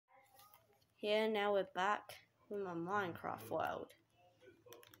Here, now we're back in my Minecraft world.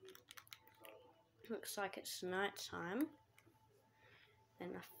 Looks like it's night time.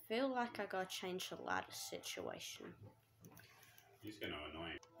 And I feel like I gotta change the ladder situation. He's gonna annoy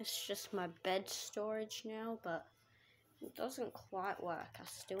him. It's just my bed storage now, but it doesn't quite work. I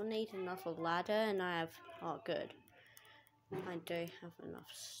still need another ladder, and I have... Oh, good. I do have enough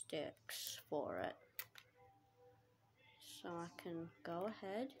sticks for it. So I can go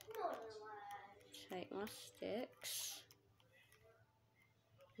ahead, take my sticks,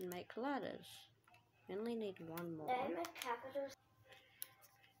 and make ladders. I only need one more.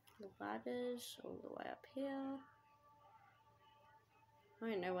 The ladders all the way up here. I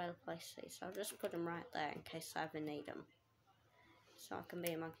don't know where to place these, so I'll just put them right there in case I ever need them. So I can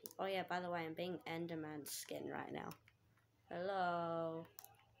be a monkey. Oh yeah, by the way, I'm being Enderman skin right now. Hello.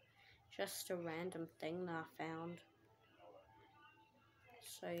 Just a random thing that I found.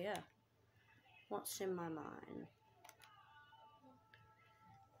 So yeah, what's in my mind?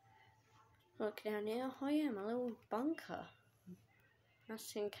 Look down here. Oh yeah, my little bunker.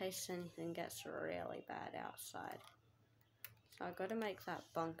 That's in case anything gets really bad outside. So I gotta make that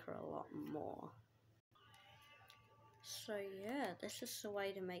bunker a lot more. So yeah, this is the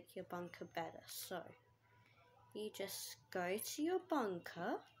way to make your bunker better. So you just go to your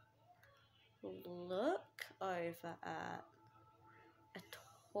bunker, look over at a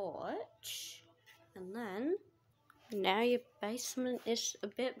torch, and then now your basement is a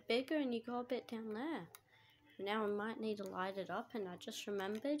bit bigger and you go a bit down there. Now I might need to light it up, and I just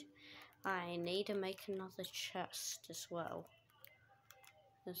remembered I need to make another chest as well,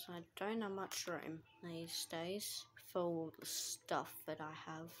 because I don't have much room these days for all the stuff that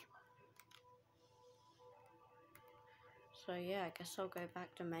I have. So yeah, I guess I'll go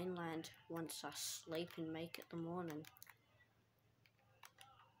back to mainland once I sleep and make it the morning.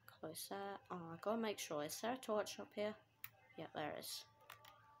 Close that. Oh, I gotta make sure. Is there a torch up here? Yeah, there is.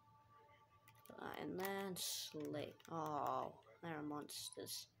 Put that in there and sleep. Oh, there are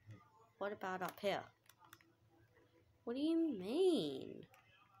monsters. What about up here? What do you mean?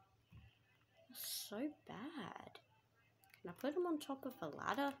 That's so bad. Can I put them on top of a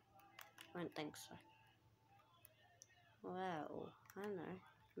ladder? I don't think so. Well, I don't know.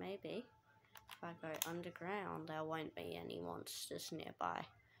 Maybe. If I go underground, there won't be any monsters nearby.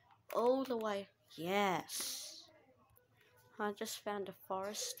 All the way. Yes. I just found a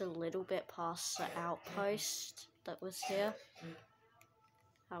forest a little bit past the outpost that was here.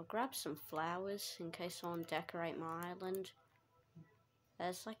 I'll grab some flowers in case I want to decorate my island.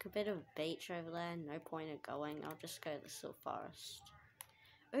 There's like a bit of a beach over there. No point in going. I'll just go to this little forest.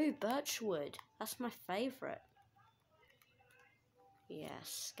 Ooh, birchwood. That's my favourite.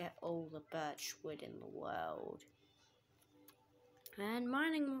 Yes, get all the birchwood in the world. And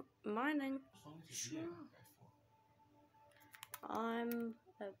mining. Sure. I'm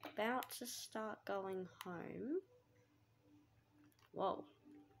about to start going home. Whoa.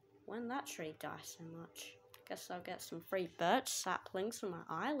 When that tree die so much? Guess I'll get some free birch saplings from my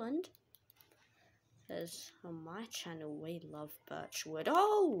island. Because on my channel we love birchwood.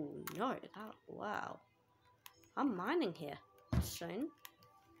 Oh no, wow. I'm mining here soon.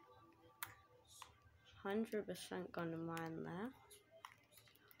 100% gonna mine there.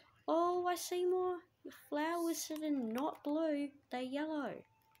 Oh, I see more flowers that are not blue. They're yellow.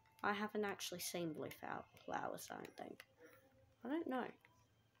 I haven't actually seen blue flowers, I don't think. I don't know.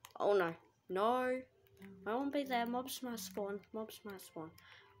 Oh no. No. I won't be there. Mobs might spawn. Mobs might spawn.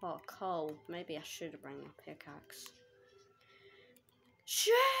 Oh, coal. Maybe I should bring a pickaxe.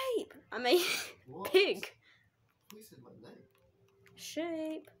 Sheep! I mean, pig. You said my name.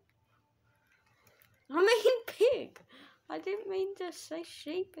 Sheep. I mean, pig. I didn't mean to say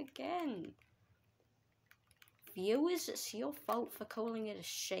sheep again. Viewers, it's your fault for calling it a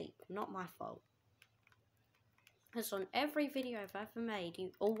sheep, not my fault. Because on every video I've ever made,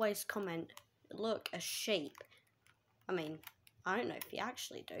 you always comment, look, a sheep. I mean, I don't know if you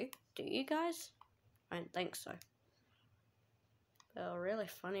actually do. Do you guys? I don't think so. But it would be really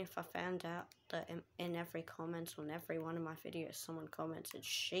funny if I found out that in every comment on every one of my videos, someone commented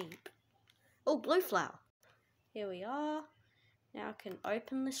sheep. Oh, blue flower. Here we are. Now I can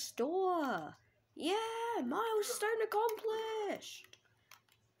open this door. Yeah, milestone accomplished.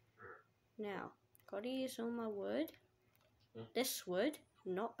 Now, gotta use all my wood. This wood,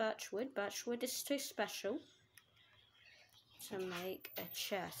 not birchwood. Birchwood is too special to make a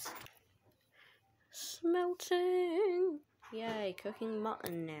chest. Smelting. Yay, cooking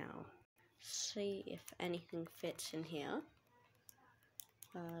mutton now. See if anything fits in here.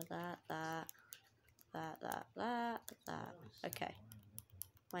 That. Okay.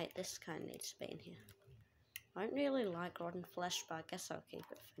 Wait, this kind needs to be in here. I don't really like rotten flesh, but I guess I'll keep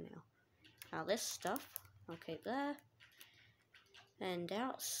it for now. Now this stuff, I'll keep there. And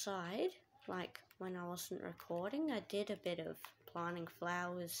outside, like when I wasn't recording, I did a bit of planting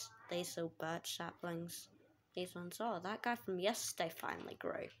flowers. These little birch saplings. These ones. Oh, that guy from yesterday finally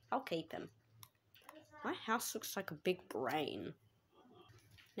grew. I'll keep him. My house looks like a big brain.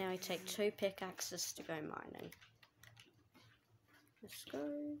 Now we take 2 pickaxes to go mining. Let's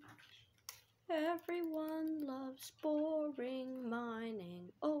go. Everyone loves boring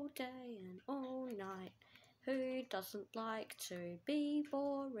mining all day and all night. Who doesn't like to be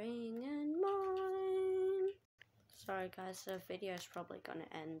boring and mine? Sorry guys, the video's probably gonna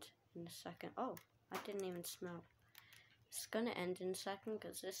end in a second. Oh, I didn't even smell. It's gonna end in a second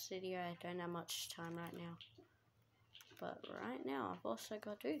because this video, I don't have much time right now. But right now, I've also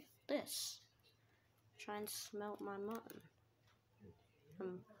got to do this. Try and smelt my mutton.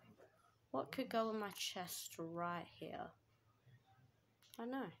 What could go in my chest right here? I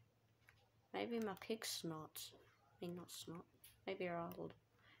don't know. Maybe my pig snot. I mean, not snot. Maybe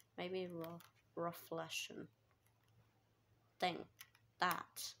raw flesh and thing.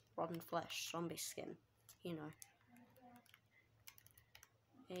 That. Rotten flesh. Zombie skin. You know.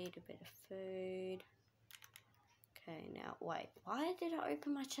 Eat a bit of food. Okay, now, wait. Why did I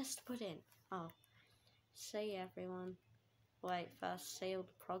open my chest to put in? Oh. See everyone. Wait, first see all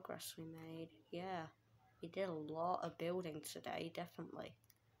the progress we made. Yeah. We did a lot of building today, definitely.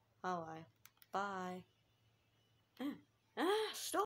 Oh, well. Bye. Stop.